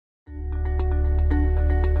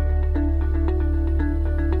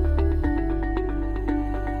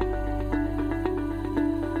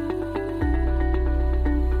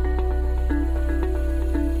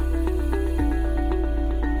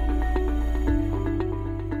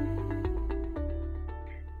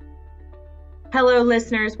Hello,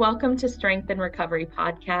 listeners. Welcome to Strength and Recovery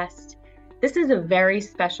Podcast. This is a very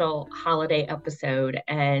special holiday episode,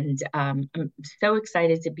 and I'm so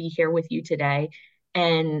excited to be here with you today.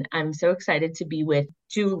 And I'm so excited to be with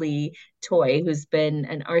Julie Toy, who's been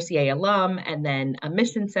an RCA alum and then a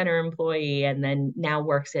Mission Center employee, and then now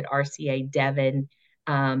works at RCA Devon.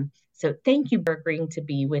 So thank you for agreeing to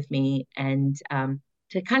be with me and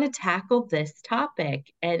to kind of tackle this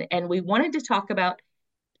topic. And we wanted to talk about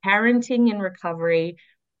parenting and recovery.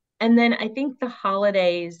 And then I think the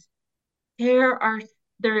holidays, there are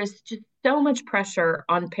there is just so much pressure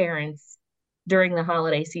on parents during the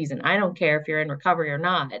holiday season. I don't care if you're in recovery or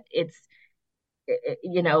not.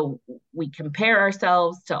 You know, we compare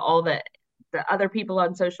ourselves to all the other people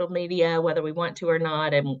on social media, whether we want to or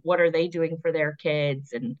not, and what are they doing for their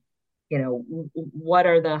kids, and what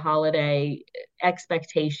are the holiday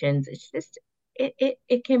expectations. It's just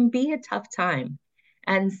it can be a tough time.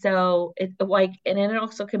 And so and it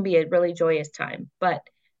also can be a really joyous time, but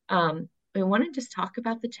we want to just talk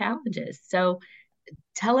about the challenges. So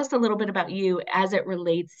tell us a little bit about you as it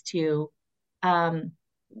relates to um,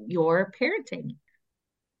 your parenting.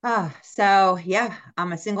 So yeah,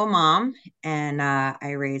 I'm a single mom and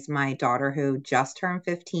I raised my daughter who just turned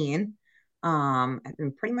 15. I've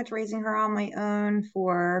been pretty much raising her on my own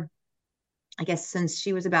for, I guess, since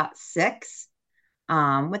she was about 6,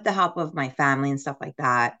 with the help of my family and stuff like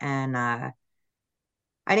that. And I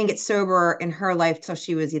didn't get sober in her life till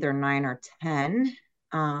she was either 9 or 10.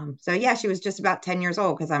 So yeah, she was just about 10 years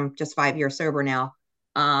old because I'm just 5 years sober now.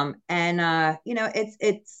 It's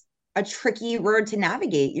a tricky road to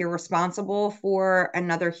navigate. You're responsible for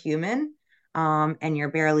another human, and you're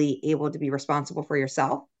barely able to be responsible for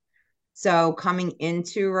yourself. So coming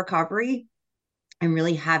into recovery and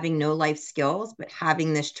really having no life skills, but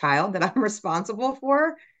having this child that I'm responsible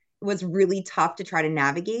for was really tough to try to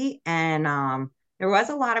navigate. And there was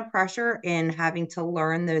a lot of pressure in having to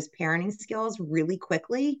learn those parenting skills really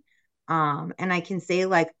quickly. And I can say,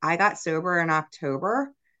 like, I got sober in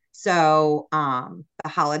October. So the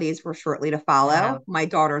holidays were shortly to follow. Wow. My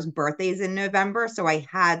daughter's birthday's in November. So I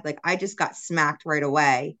just got smacked right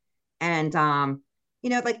away. And,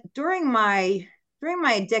 like during my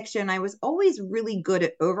addiction, I was always really good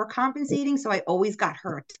at overcompensating. So I always got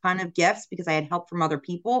her a ton of gifts because I had help from other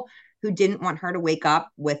people who didn't want her to wake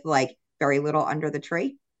up with like very little under the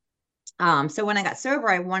tree. So when I got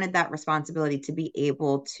sober, I wanted that responsibility to be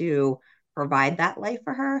able to provide that life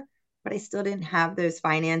for her, but I still didn't have those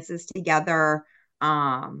finances together.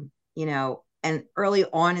 And early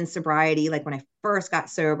on in sobriety, like when I first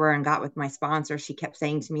got sober and got with my sponsor, she kept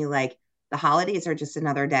saying to me, like, the holidays are just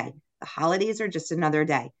another day. The holidays are just another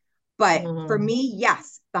day. But for Mhm. me,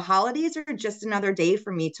 yes, the holidays are just another day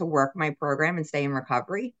for me to work my program and stay in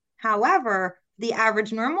recovery. However, the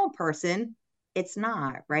average normal person, it's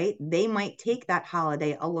not, right? They might take that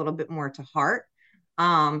holiday a little bit more to heart.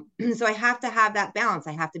 So I have to have that balance.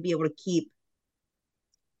 I have to be able to keep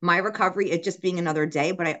my recovery it just being another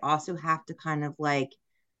day, but I also have to kind of like,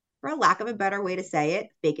 for a lack of a better way to say it,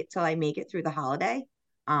 fake it till I make it through the holiday,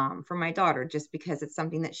 for my daughter, just because it's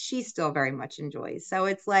something that she still very much enjoys. So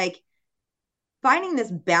it's like finding this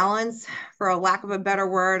balance, for a lack of a better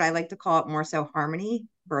word, I like to call it more so harmony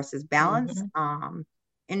versus balance, Mhm.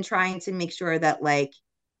 in trying to make sure that like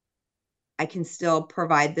I can still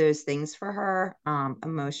provide those things for her,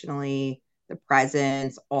 emotionally, the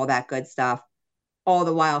presence, all that good stuff, all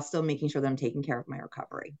the while still making sure that I'm taking care of my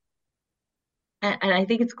recovery. And I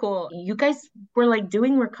think it's cool. You guys were like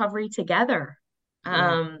doing recovery together.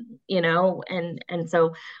 Yeah. And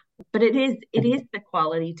so but it is the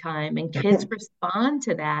quality time, and kids respond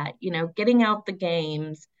to that, getting out the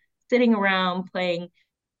games, sitting around playing,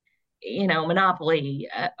 Monopoly.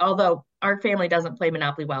 Although our family doesn't play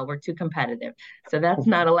Monopoly well, we're too competitive. So that's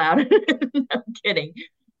not allowed. I'm kidding.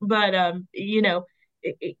 But I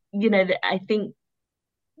think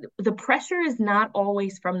the pressure is not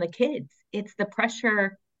always from the kids. It's the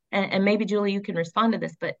pressure, and maybe Julie, you can respond to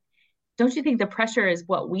this, but don't you think the pressure is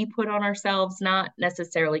what we put on ourselves, not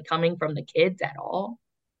necessarily coming from the kids at all?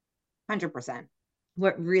 100%.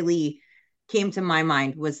 What really came to my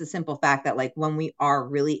mind was the simple fact that, like, when we are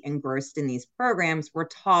really engrossed in these programs, we're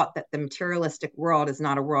taught that the materialistic world is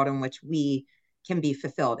not a world in which we can be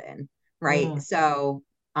fulfilled in, right? Mm. So,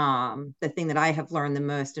 the thing that I have learned the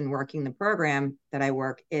most in working the program that I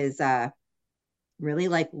work is really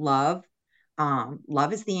like love.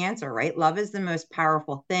 Love is the answer, right? Love is the most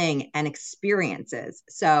powerful thing, and experiences.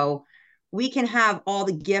 So we can have all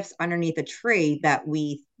the gifts underneath a tree that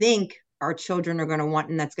we think our children are going to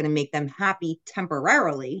want and that's going to make them happy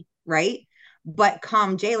temporarily, right? But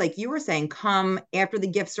come, Jay, like you were saying, come after the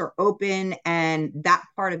gifts are open and that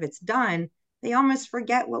part of it's done, they almost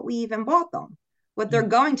forget what we even bought them. What they're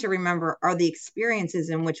going to remember are the experiences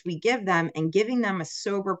in which we give them, and giving them a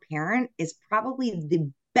sober parent is probably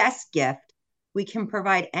the best gift we can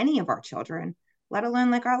provide any of our children, let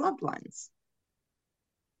alone like our loved ones.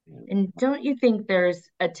 And don't you think there's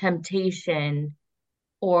a temptation,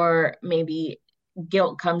 or maybe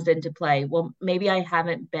guilt comes into play? Well, maybe I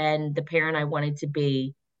haven't been the parent I wanted to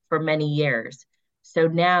be for many years. So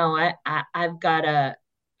now I've got to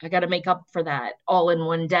make up for that all in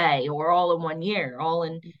one day or all in one year, all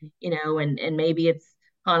in, and maybe it's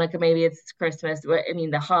Hanukkah, maybe it's Christmas. I mean,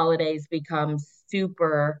 the holidays become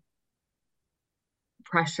super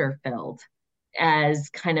pressure filled as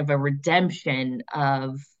kind of a redemption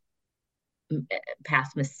of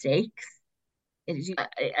past mistakes.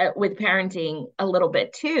 With parenting a little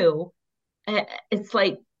bit too, it's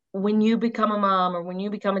like when you become a mom or when you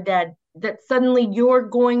become a dad, that suddenly you're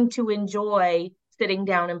going to enjoy sitting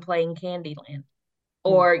down and playing Candyland,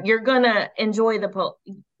 or you're gonna enjoy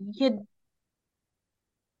you.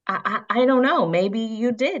 I don't know. Maybe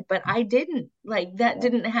you did, but I didn't. Like that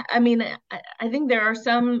didn't. I mean, I think there are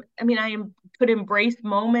some. I mean, could embrace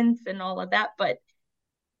moments and all of that, but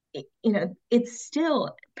it's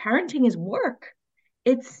still parenting is work.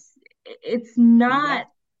 It's not.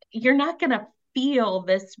 You're not gonna feel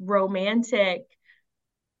this romantic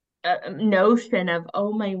notion of,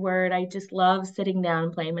 oh my word, I just love sitting down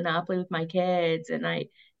and playing Monopoly with my kids, and I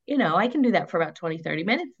can do that for about 20-30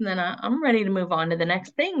 minutes, and then I'm ready to move on to the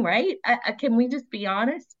next thing, right? Can we just be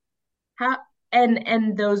honest? How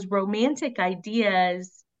and those romantic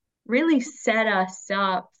ideas really set us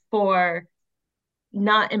up for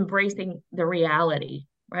not embracing the reality,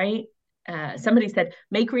 right? Somebody said,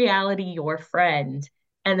 make reality your friend.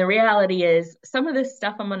 And the reality is, some of this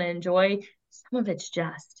stuff I'm going to enjoy, some of it's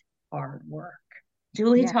just hard work.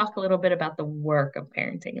 Julie, Yeah. talk a little bit about the work of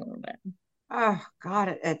parenting a little bit. Oh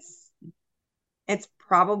God, it's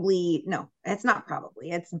probably no, it's not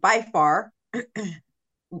probably. It's by far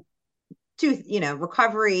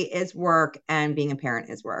recovery is work and being a parent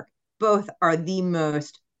is work. Both are the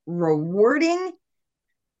most rewarding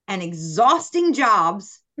and exhausting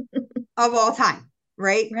jobs of all time,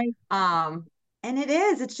 right? Right. And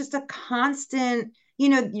it's just a constant,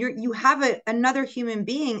 you have another human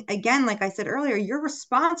being. Again, like I said earlier, you're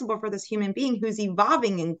responsible for this human being who's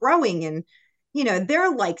evolving and growing, and their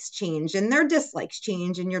likes change and their dislikes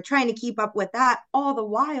change, and you're trying to keep up with that. All the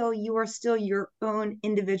while, you are still your own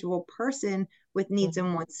individual person with needs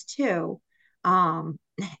and wants too. And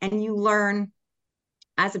you learn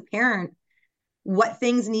as a parent what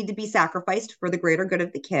things need to be sacrificed for the greater good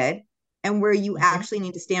of the kid, and where you actually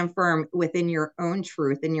need to stand firm within your own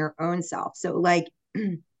truth and your own self. So like,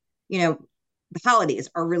 the holidays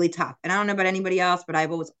are really tough. And I don't know about anybody else, but I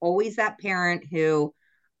was always that parent who,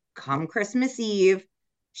 come Christmas Eve,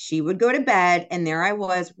 she would go to bed and there I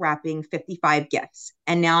was wrapping 55 gifts.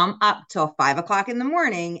 And now I'm up till 5 o'clock in the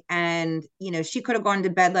morning. And, she could have gone to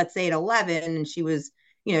bed, let's say at 11, and she was,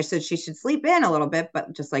 so she should sleep in a little bit,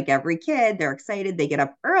 but just like every kid, they're excited, they get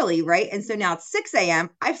up early, right? And so now it's 6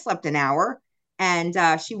 a.m. I've slept an hour, and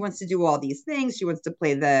she wants to do all these things. She wants to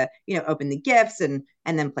play open the gifts and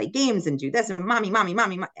then play games and do this and mommy.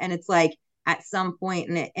 And it's like, at some point,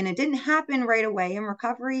 and it didn't happen right away in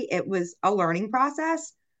recovery. It was a learning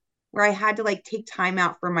process where I had to like take time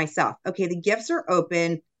out for myself. Okay, the gifts are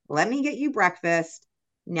open. Let me get you breakfast.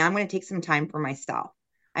 Now I'm going to take some time for myself.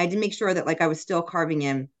 I had to make sure that like I was still carving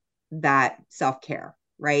in that self-care,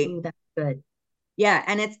 right? Ooh, that's good. Yeah,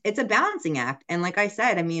 and it's a balancing act. And like I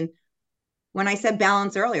said, I mean, when I said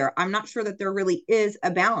balance earlier, I'm not sure that there really is a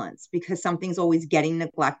balance, because something's always getting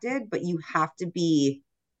neglected, but you have to be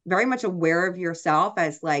very much aware of yourself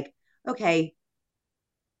as like, okay,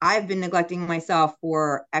 I've been neglecting myself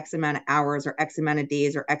for X amount of hours or X amount of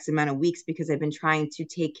days or X amount of weeks because I've been trying to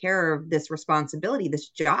take care of this responsibility, this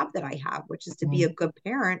job that I have, which is to be a good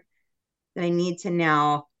parent, that I need to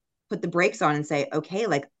now put the brakes on and say, okay,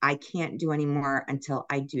 like I can't do anymore until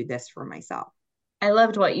I do this for myself. I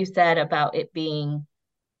loved what you said about it being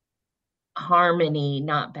harmony,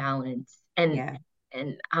 not balance. Yeah.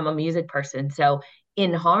 And I'm a music person, so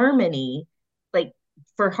in harmony, like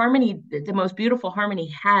for harmony, the most beautiful harmony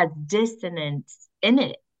has dissonance in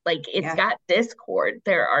it. Like it's Yeah. got discord.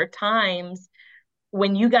 There are times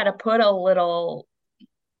when you got to put a little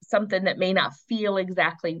something that may not feel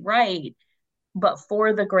exactly right, but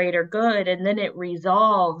for the greater good, and then it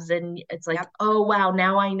resolves, and it's like, Yep. oh wow,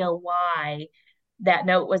 now I know why that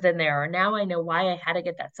note was in there, or now I know why I had to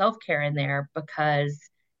get that self-care in there, because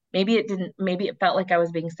maybe it felt like I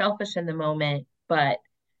was being selfish in the moment, but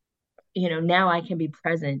now I can be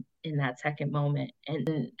present in that second moment.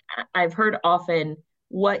 And I've heard often,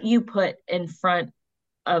 what you put in front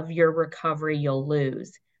of your recovery, you'll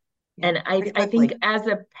lose. Yeah, And pretty I think quickly. as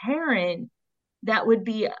a parent, that would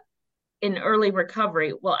be in early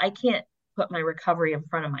recovery. Well, I can't put my recovery in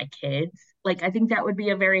front of my kids. Like, I think that would be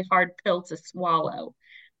a very hard pill to swallow.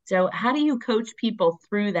 So, how do you coach people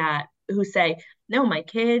through that who say, no, my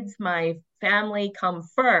kids, my family come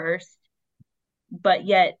first, but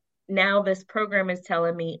yet now this program is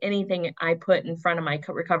telling me anything I put in front of my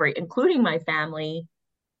recovery, including my family,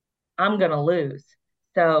 I'm going to lose.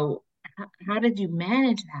 So, how did you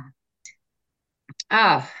manage that?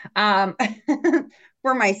 Ah,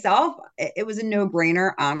 for myself, it was a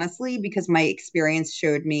no-brainer, honestly, because my experience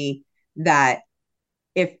showed me that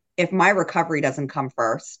if my recovery doesn't come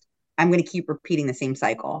first, I'm going to keep repeating the same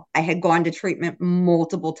cycle. I had gone to treatment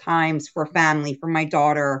multiple times for family, for my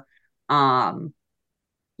daughter, um,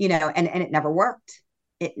 and it never worked.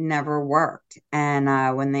 It never worked.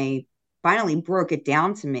 And when they finally broke it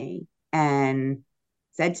down to me and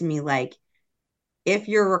said to me, like, if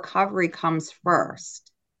your recovery comes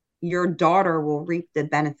first, your daughter will reap the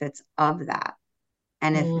benefits of that.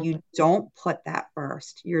 And if Mm, you don't put that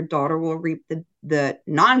first, your daughter will reap the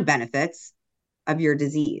non benefits of your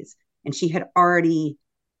disease. And she had already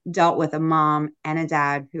dealt with a mom and a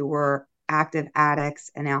dad who were active addicts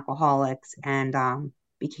and alcoholics, and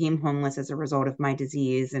became homeless as a result of my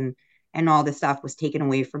disease. And all this stuff was taken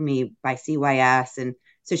away from me by CYS. And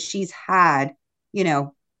so you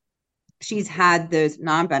know, she's had those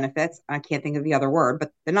non-benefits. I can't think of the other word,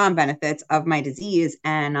 but the non-benefits of my disease.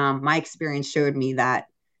 And my experience showed me that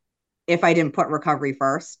if I didn't put recovery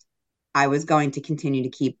first, I was going to continue to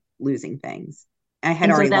keep losing things. I had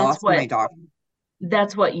and so already lost my daughter.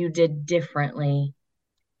 that's what you did differently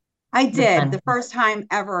I the did time. the first time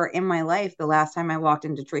ever in my life, the last time I walked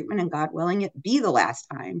into treatment, and God willing, it be the last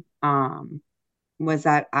time, was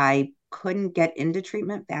that I couldn't get into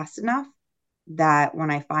treatment fast enough. That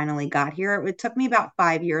when I finally got here, it took me about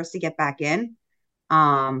 5 years to get back in.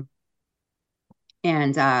 Um,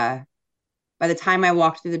 and by the time I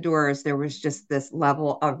walked through the doors, there was just this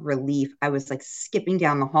level of relief. I was like skipping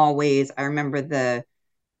down the hallways. I remember the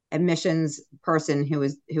admissions person who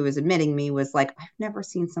was admitting me was like, I've never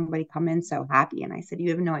seen somebody come in so happy. And I said,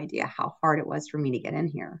 you have no idea how hard it was for me to get in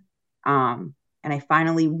here. And I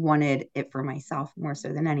finally wanted it for myself more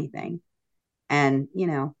so than anything. And,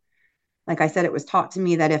 like I said, it was taught to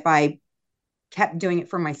me that if I kept doing it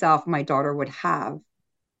for myself, my daughter would have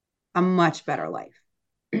a much better life.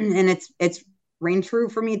 And it's reigned true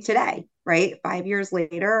for me today, right? 5 years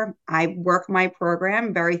later, I work my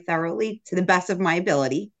program very thoroughly to the best of my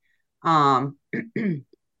ability. Um, and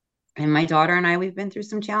my daughter and I, we've been through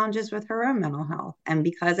some challenges with her own mental health. And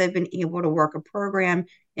because I've been able to work a program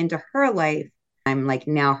into her life, I'm like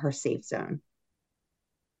now her safe zone.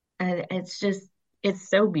 And it's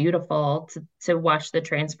so beautiful to watch the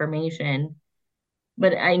transformation.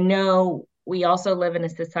 But I know we also live in a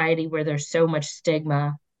society where there's so much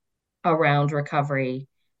stigma around recovery.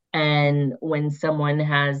 And when someone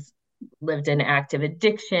has lived in active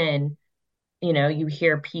addiction, you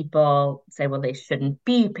hear people say, well, they shouldn't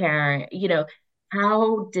be parent.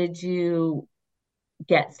 How did you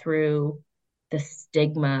get through the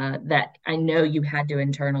stigma that I know you had to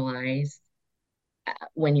internalize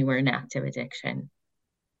when you were in active addiction?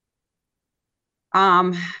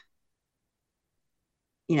 Um,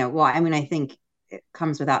 well, I mean, I think it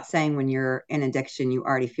comes without saying when you're in addiction, you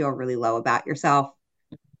already feel really low about yourself.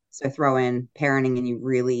 So throw in parenting and you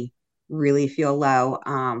really, really feel low.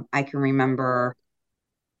 I can remember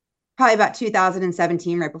probably about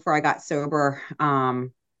 2017, right before I got sober.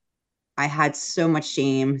 I had so much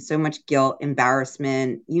shame, so much guilt,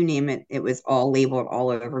 embarrassment, you name it. It was all labeled all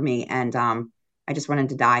over me. And I just wanted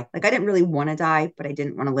to die. Like I didn't really want to die, but I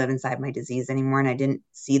didn't want to live inside my disease anymore. And I didn't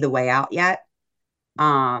see the way out yet.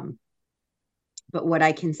 Um, but what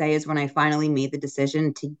I can say is when I finally made the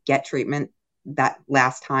decision to get treatment that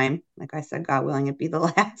last time, like I said, God willing, it be the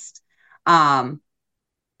last,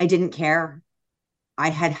 I didn't care. I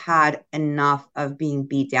had had enough of being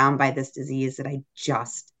beat down by this disease that I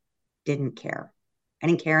just didn't care. I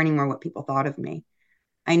didn't care anymore what people thought of me.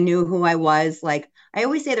 I knew who I was. Like I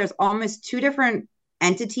always say, there's almost two different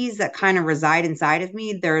entities that kind of reside inside of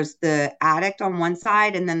me. There's the addict on one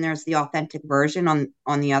side, and then there's the authentic version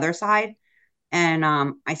on the other side. And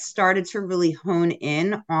I started to really hone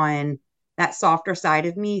in on that softer side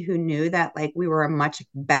of me who knew that like we were a much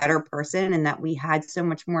better person and that we had so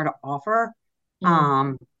much more to offer. Mm,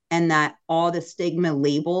 Um, and that all the stigma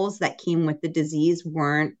labels that came with the disease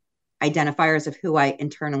weren't identifiers of who I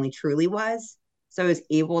internally truly was. So I was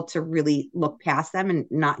able to really look past them and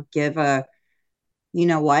not give a, you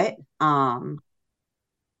know what? I'm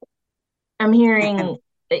And hearing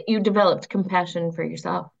that you developed compassion for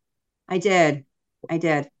yourself. I did. I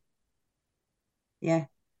did. Yeah,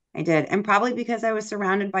 I did. And probably because I was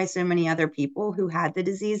surrounded by so many other people who had the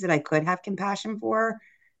disease that I could have compassion for,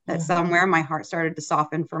 that Mhm. somewhere my heart started to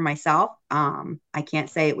soften for myself. I can't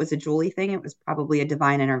say it was a Julie thing. It was probably a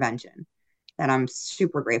divine intervention that I'm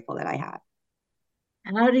super grateful that I had.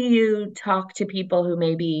 How do you talk to people who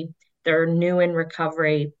maybe they're new in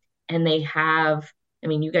recovery and they have, I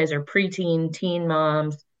mean, you guys are preteen, teen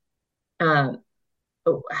moms. Um,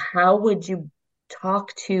 how would you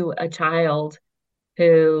talk to a child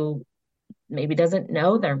who maybe doesn't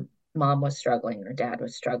know their mom was struggling or dad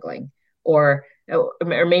was struggling, or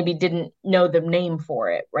maybe didn't know the name for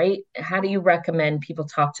it, right? How do you recommend people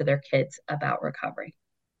talk to their kids about recovery?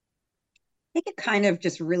 I think it kind of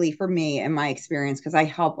just really, for me and my experience, because I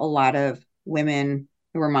help a lot of women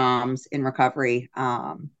who are moms in recovery,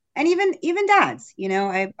 and even dads.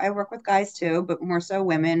 I work with guys too, but more so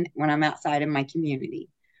women when I'm outside in my community.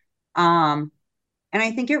 Um, and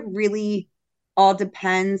I think it really all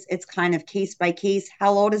depends. It's kind of case by case.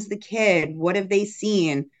 How old is the kid? What have they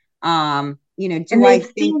seen? And Do I they've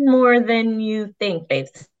think seen more than you think they've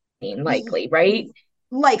seen, likely, right?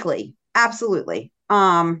 likely? Absolutely.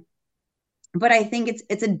 But I think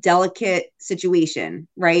it's a delicate situation,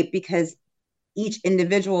 right? Because each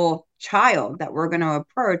individual child that we're going to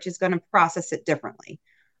approach is going to process it differently.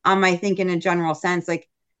 I think in a general sense, like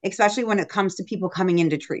especially when it comes to people coming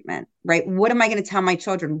into treatment, right? What am I going to tell my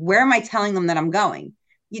children? Where am I telling them that I'm going?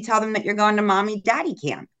 You tell them that you're going to mommy daddy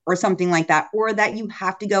camp or something like that, or that you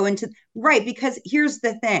have to go into, right? Because here's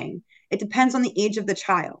the thing, it depends on the age of the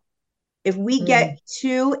child. If we Mm. get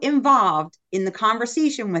too involved in the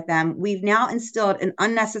conversation with them, we've now instilled an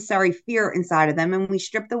unnecessary fear inside of them, and we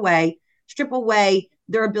strip away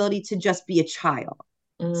their ability to just be a child.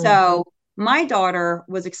 Mm. So my daughter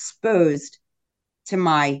was exposed to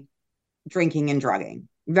my drinking and drugging,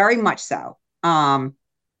 very much so.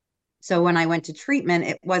 So when I went to treatment,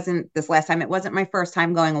 it wasn't this last time, it wasn't my first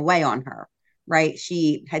time going away on her, right?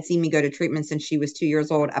 She had seen me go to treatment since she was 2 years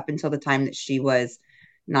old up until the time that she was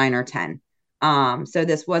 9 or 10. So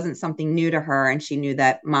this wasn't something new to her, and she knew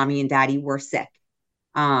that mommy and daddy were sick.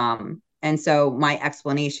 And so my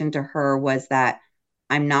explanation to her was that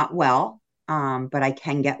I'm not well, but I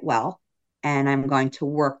can get well, and I'm going to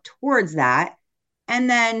work towards that. And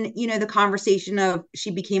then, the conversation of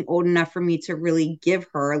she became old enough for me to really give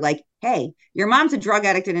her like, hey, your mom's a drug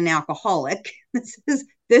addict and an alcoholic.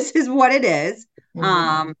 This is what it is. Mhm.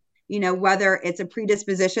 Um, whether it's a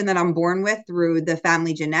predisposition that I'm born with through the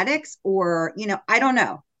family genetics, or, I don't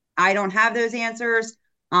know. I don't have those answers.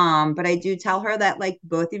 But I do tell her that like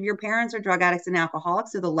both of your parents are drug addicts and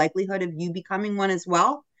alcoholics. So the likelihood of you becoming one as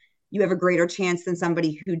well, you have a greater chance than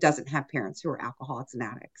somebody who doesn't have parents who are alcoholics and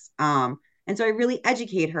addicts. And so I really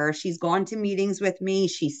educate her. She's gone to meetings with me.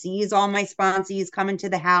 She sees all my sponsees coming to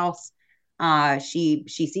the house. She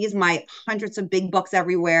sees my hundreds of big books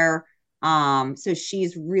everywhere. So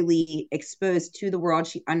she's really exposed to the world.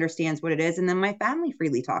 She understands what it is. And then my family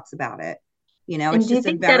freely talks about it. And It's do you just a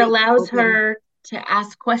think that very allows open. her to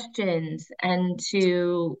ask questions and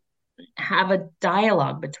to have a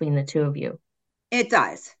dialogue between the two of you? It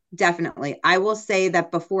does, definitely. I will say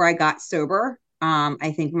that before I got sober,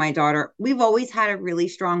 I think my daughter, we've always had a really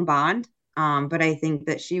strong bond. But I think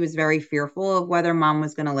that she was very fearful of whether mom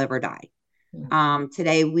was going to live or die. Mm.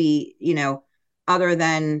 Today, other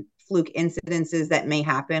than fluke incidences that may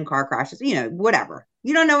happen, car crashes, whatever.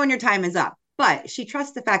 You don't know when your time is up, but she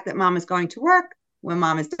trusts the fact that mom is going to work. When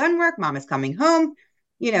mom is done work, mom is coming home.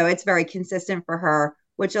 It's very consistent for her,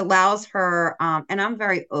 which allows her, and I'm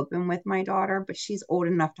very open with my daughter, but she's old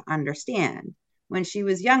enough to understand. When she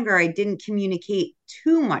was younger, I didn't communicate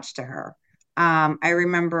too much to her. I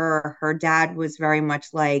remember her dad was very much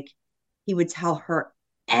like, he would tell her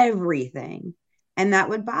everything. And that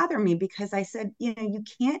would bother me because I said, you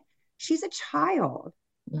can't, she's a child.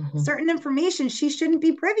 Mhm. Certain information she shouldn't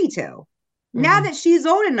be privy to. Now Mhm. that she's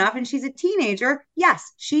old enough and she's a teenager,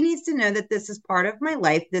 yes, she needs to know that this is part of my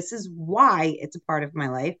life. This is why it's a part of my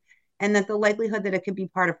life. And that the likelihood that it could be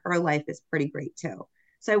part of her life is pretty great too.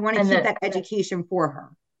 So I want to And keep that that education for her.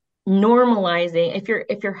 normalizing,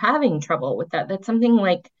 if you're having trouble with that, that's something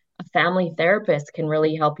like a family therapist can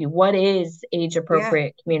really help you. What is age Yeah,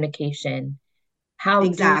 appropriate communication? How do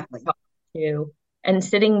we exactly. talk to, and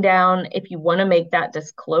sitting down, if you want to make that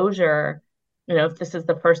disclosure, if this is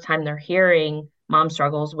the first time they're hearing mom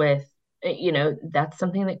struggles with that's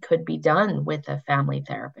something that could be done with a family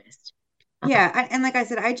therapist. Yeah, and like I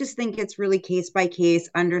said, I just think it's really case by case,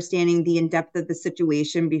 understanding the in depth of the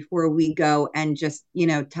situation before we go and just,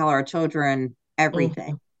 tell our children Mhm.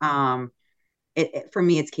 everything. For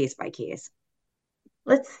me, it's case by case.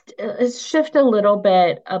 Let's shift a little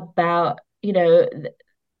bit about,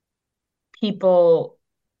 people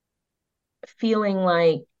feeling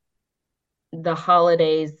like the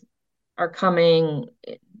holidays are coming,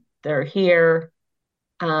 they're here,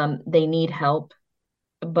 they need help,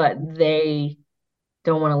 but they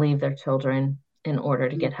don't want to leave their children in order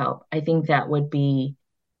to get help. I think that would be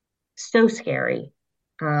so scary.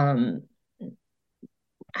 Um,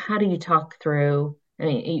 how do you talk through? I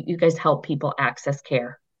mean, you guys help people access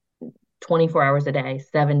care 24 hours a day,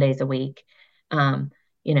 7 days a week. Um,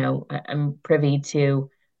 I'm privy to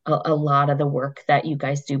a lot of the work that you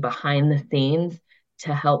guys do behind the scenes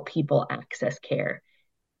to help people access care.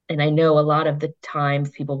 And I know a lot of the times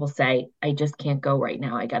people will say, I just can't go right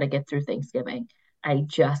now. I got to get through Thanksgiving. I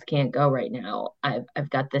just can't go right now. I've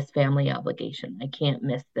got this family obligation. I can't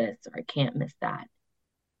miss this or I can't miss that.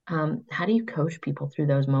 How do you coach people through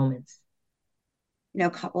those moments? A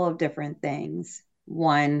couple of different things.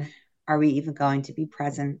 One, are we even going to be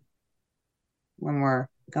present when we're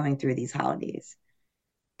going through these holidays?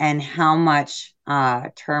 And how much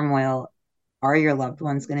turmoil are your loved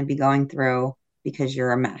ones going to be going through because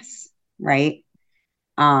you're a mess, right?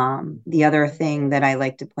 The other thing that I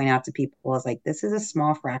like to point out to people is like, this is a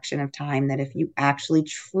small fraction of time that if you actually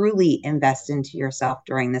truly invest into yourself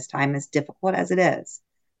during this time, as difficult as it is,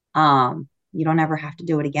 you don't ever have to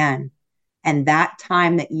do it again. And that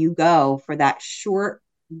time that you go for that short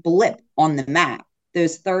blip on the map,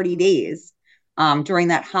 those 30 days during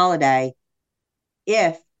that holiday,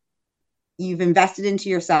 if you've invested into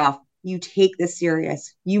yourself, you take this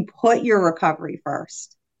serious, you put your recovery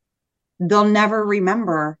first, they'll never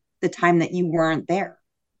remember the time that you weren't there.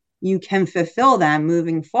 You can fulfill them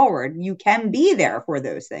moving forward. You can be there for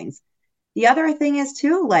those things. The other thing is,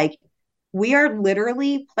 too, like, we are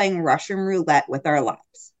literally playing Russian roulette with our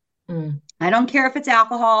lives. Mm. I don't care if it's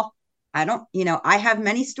alcohol. I don't, I have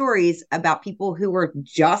many stories about people who were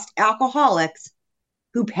just alcoholics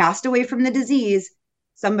who passed away from the disease.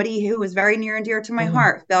 Somebody who was very near and dear to my Mm.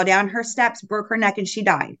 heart fell down her steps, broke her neck, and she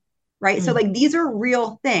died. Right. So, Mm. like, these are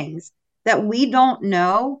real things that we don't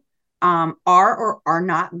know are or are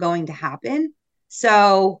not going to happen.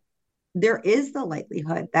 So, there is the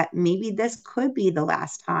likelihood that maybe this could be the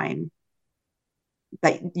last time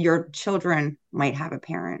that your children might have a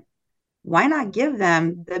parent. Why not give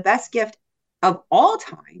them the best gift of all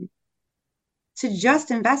time to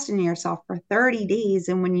just invest in yourself for 30 days?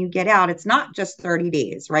 And when you get out, it's not just 30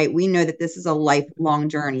 days, right? We know that this is a lifelong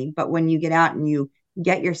journey, but when you get out and you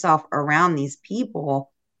get yourself around these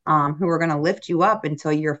people who are going to lift you up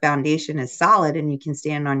until your foundation is solid and you can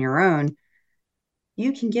stand on your own,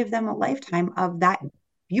 you can give them a lifetime of that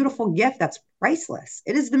beautiful gift that's priceless.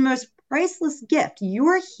 It is the most priceless gift.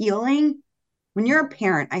 You're healing when you're a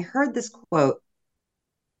parent. I heard this quote.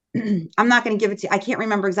 I'm not going to give it to you. I can't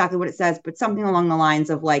remember exactly what it says, but something along the lines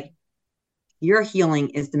of like, your healing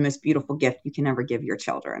is the most beautiful gift you can ever give your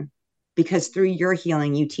children. Because through your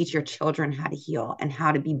healing, you teach your children how to heal and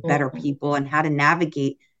how to be better Mm. people and how to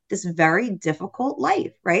navigate this very difficult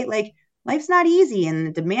life, right? Like, life's not easy, and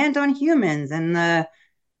the demand on humans and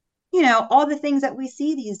all the things that we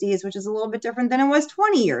see these days, which is a little bit different than it was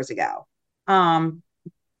 20 years ago. Um,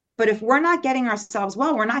 but if we're not getting ourselves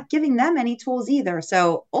well, we're not giving them any tools either.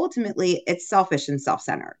 So ultimately, it's selfish and self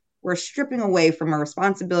centered. We're stripping away from a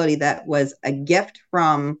responsibility that was a gift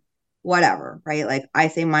from whatever, right? Like, I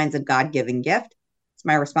say mine's a God given gift. It's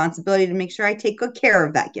my responsibility to make sure I take good care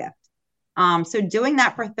of that gift. So doing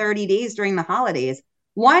that for 30 days during the holidays,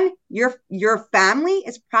 one, your family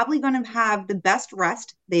is probably going to have the best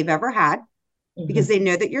rest they've ever had because Mhm. they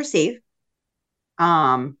know that you're safe.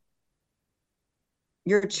 Um,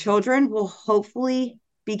 your children will hopefully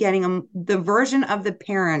be getting the version of the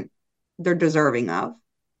parent they're deserving of.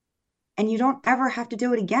 And you don't ever have to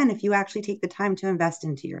do it again if you actually take the time to invest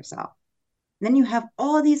into yourself. Then you have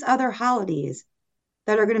all these other holidays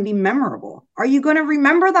that are going to be memorable. Are you going to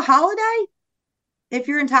remember the holiday if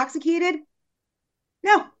you're intoxicated?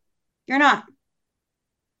 No, you're not.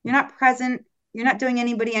 You're not present. You're not doing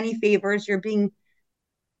anybody any favors. You're being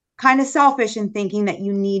kind of selfish in thinking that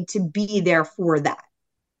you need to be there for that.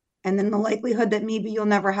 And then the likelihood that maybe you'll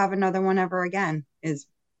never have another one ever again is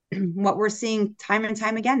what we're seeing time and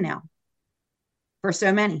time again now for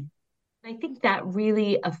so many. I think that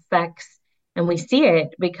really affects, and we see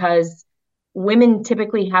it because women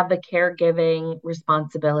typically have the caregiving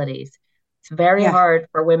responsibilities. It's very Yeah. hard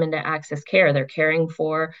for women to access care. They're caring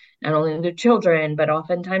for not only their children, but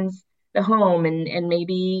oftentimes the home and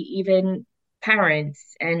maybe even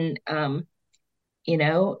parents. And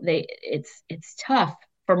it's tough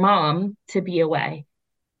for mom to be away.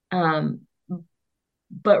 Um,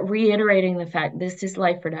 but reiterating the fact this is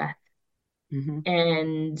life or death. Hmm.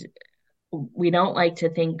 And we don't like to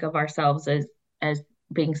think of ourselves as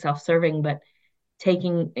being self-serving, but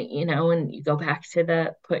taking, and you go back to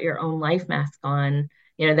the put your own life mask on,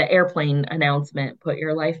 the airplane announcement, put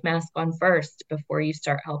your life mask on first before you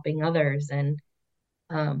start helping others. And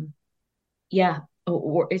um, yeah,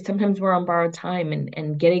 sometimes we're on borrowed time,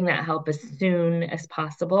 and getting that help as soon as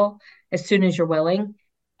possible, as soon as you're willing,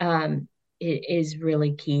 um, is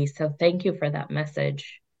really key. So thank you for that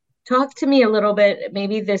message. Talk to me a little bit.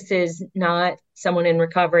 Maybe this is not someone in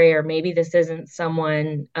recovery, or maybe this isn't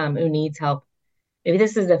someone who needs help. Maybe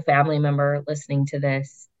this is a family member listening to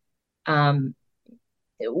this. Um,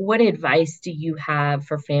 what advice do you have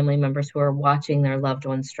for family members who are watching their loved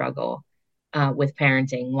ones struggle with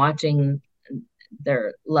parenting, watching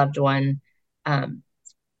their loved one, um,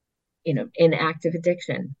 in active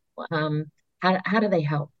addiction? Um, how do they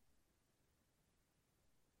help?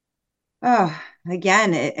 Oh,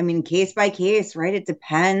 again, I mean, case by case, right? It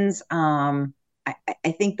depends.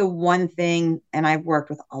 I think the one thing, and I've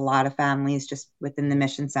worked with a lot of families just within the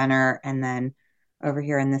Mission Center and then over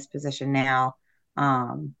here in this position now.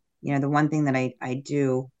 The one thing that I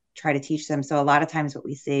do try to teach them. So a lot of times what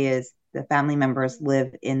we see is the family members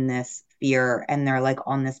live in this fear and they're like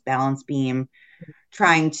on this balance beam,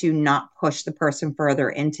 trying to not push the person further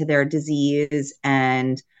into their disease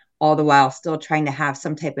and all the while still trying to have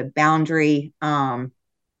some type of boundary.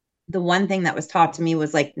 The one thing that was taught to me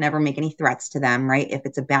was like never make any threats to them, right? If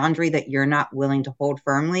it's a boundary that you're not willing to hold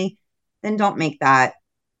firmly, then don't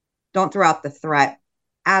throw out the threat.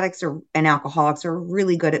 Addicts and alcoholics are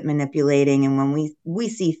really good at manipulating. And when we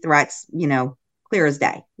see threats, clear as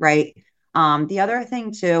day, right? The other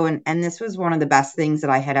thing too, and this was one of the best things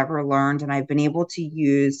that I had ever learned, and I've been able to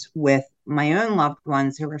use with my own loved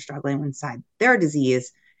ones who are struggling inside their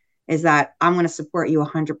disease, is that I'm going to support you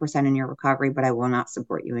 100% in your recovery, but I will not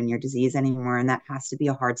support you in your disease anymore. And that has to be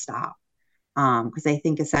a hard stop. Because I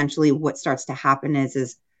think essentially what starts to happen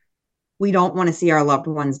is we don't want to see our loved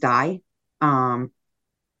ones die. Um,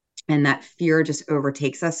 and that fear just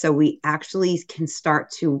overtakes us. So we actually can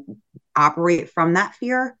start to operate from that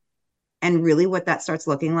fear. And really, what that starts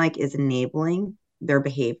looking like is enabling their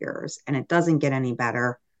behaviors. And it doesn't get any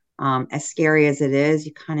better. As scary as it is,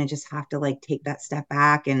 you kind of just have to like take that step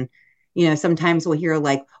back. And, sometimes we'll hear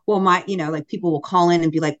like, well, like people will call in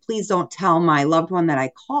and be like, please don't tell my loved one that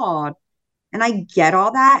I called. And I get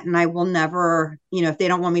all that. And I will never, if they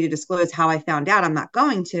don't want me to disclose how I found out, I'm not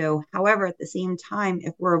going to. However, at the same time,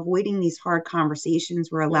 if we're avoiding these hard conversations,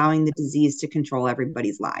 we're allowing the disease to control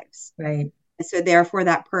everybody's lives. Right. And so therefore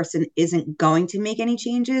that person isn't going to make any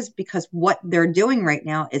changes because what they're doing right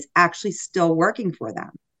now is actually still working for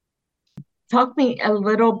them. Talk me a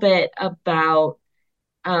little bit about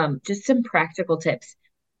just some practical tips.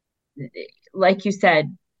 Like you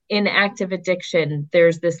said, in active addiction,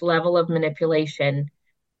 there's this level of manipulation,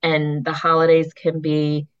 and the holidays can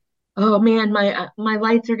be, oh man, my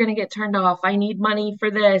lights are going to get turned off. I need money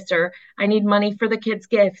for this, or I need money for the kids'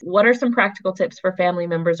 gift. What are some practical tips for family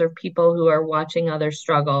members or people who are watching others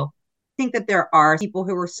struggle? I think that there are people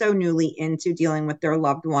who are so newly into dealing with their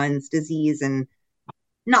loved one's disease and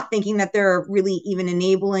not thinking that they're really even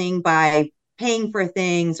enabling by paying for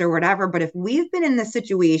things or whatever. But if we've been in this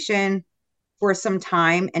situation for some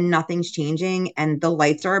time and nothing's changing and the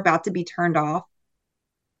lights are about to be turned off,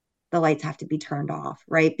 the lights have to be turned off,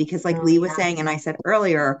 right? Because like Oh, Lee was yeah. saying, and I said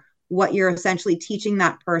earlier, what you're essentially teaching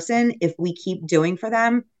that person, if we keep doing for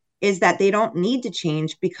them, is that they don't need to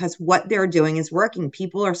change because what they're doing is working.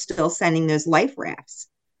 People are still sending those life rafts.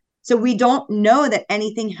 So we don't know that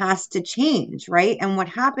anything has to change, right? And what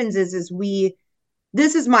happens is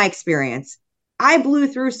this is my experience. I blew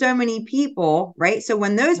through so many people, right? So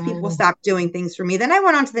when those people Mm, stopped doing things for me, then I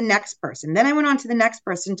went on to the next person. Then I went on to the next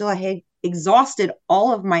person until I had exhausted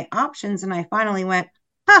all of my options. And I finally went,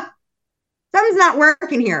 huh, something's not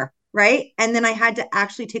working here, right? And then I had to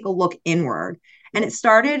actually take a look inward. And it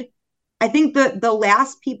started, I think the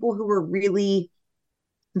last people who were really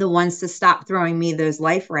the ones to stop throwing me those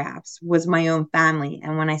life rafts was my own family.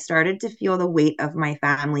 And when I started to feel the weight of my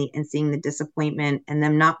family and seeing the disappointment and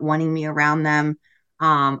them not wanting me around them,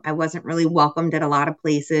 I wasn't really welcomed at a lot of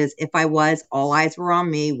places. If I was, all eyes were on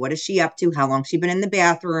me. What is she up to? How long she been in the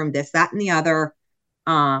bathroom? This, that, and the other.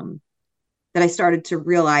 Um, that I started to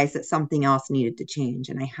realize that something else needed to change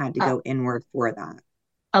and I had to uh, go inward for that.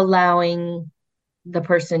 allowing the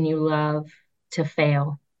person you love to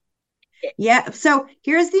fail. Yeah. So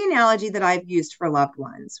here's the analogy that I've used for loved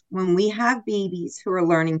ones. When we have babies who are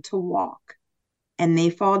learning to walk and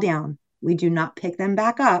they fall down, we do not pick them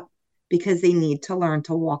back up because they need to learn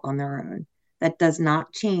to walk on their own. That does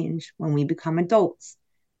not change when we become adults.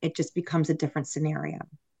 It just becomes a different scenario.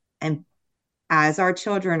 And as our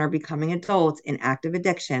children are becoming adults in active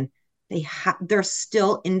addiction, they're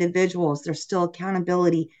still individuals. There's still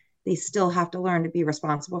accountability. They still have to learn to be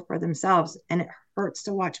responsible for themselves. And it hurts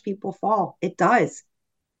to watch people fall. It does.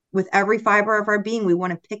 With every fiber of our being, we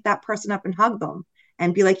want to pick that person up and hug them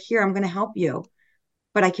and be like, here, I'm going to help you.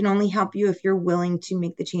 But I can only help you if you're willing to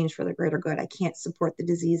make the change for the greater good. I can't support the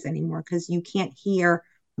disease anymore because you can't hear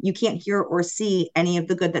or see any of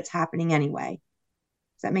the good that's happening anyway.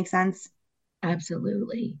 Does that make sense?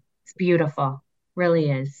 Absolutely. It's beautiful.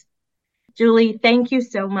 Really is. Julie, thank you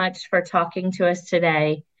so much for talking to us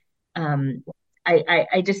today. Um,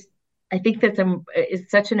 I think that's is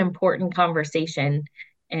such an important conversation,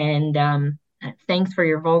 and thanks for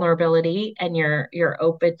your vulnerability and your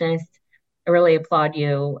openness. I really applaud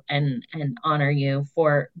you and honor you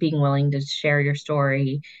for being willing to share your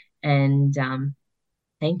story. And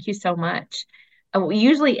thank you so much. We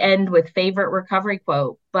usually end with favorite recovery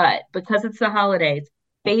quote, but because it's the holidays,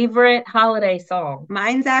 favorite holiday song.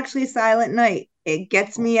 Mine's actually Silent Night. It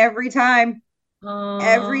gets me every time.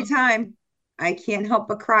 Every time. I can't help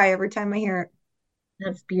but cry every time I hear it.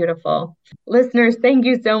 That's beautiful. Listeners, thank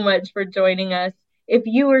you so much for joining us. If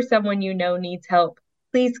you or someone you know needs help,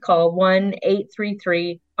 please call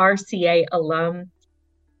 1-833-RCA-ALUM.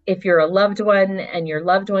 If you're a loved one and your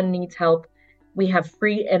loved one needs help, we have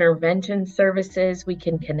free intervention services we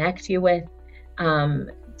can connect you with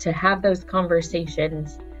to have those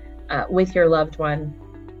conversations with your loved one.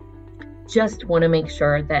 Just want to make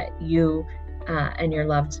sure that you and your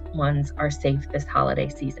loved ones are safe this holiday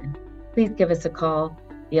season. Please give us a call.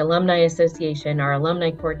 The Alumni Association, our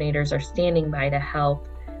alumni coordinators are standing by to help.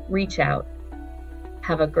 Reach out.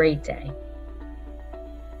 Have a great day.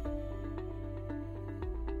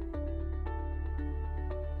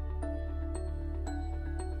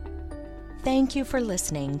 Thank you for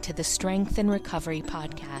listening to the Strength and Recovery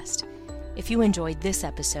podcast. If you enjoyed this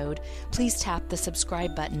episode, please tap the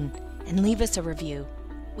subscribe button and leave us a review.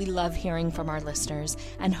 We love hearing from our listeners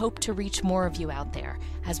and hope to reach more of you out there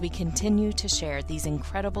as we continue to share these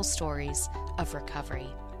incredible stories of recovery.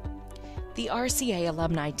 The RCA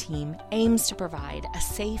alumni team aims to provide a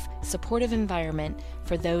safe, supportive environment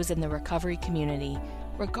for those in the recovery community,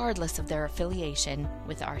 regardless of their affiliation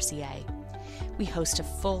with RCA. We host a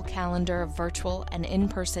full calendar of virtual and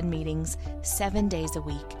in-person meetings 7 days a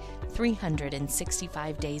week,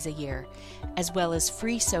 365 days a year, as well as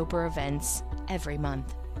free sober events every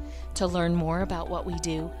month. To learn more about what we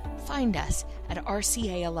do, find us at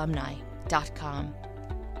rcaalumni.com.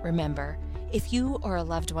 Remember, if you or a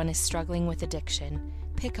loved one is struggling with addiction,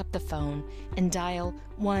 pick up the phone and dial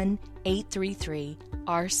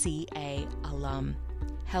 1-833-RCA-ALUM.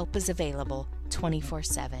 Help is available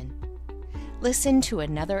 24/7. Listen to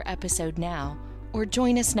another episode now or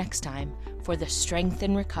join us next time for the Strength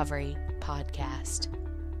and Recovery podcast.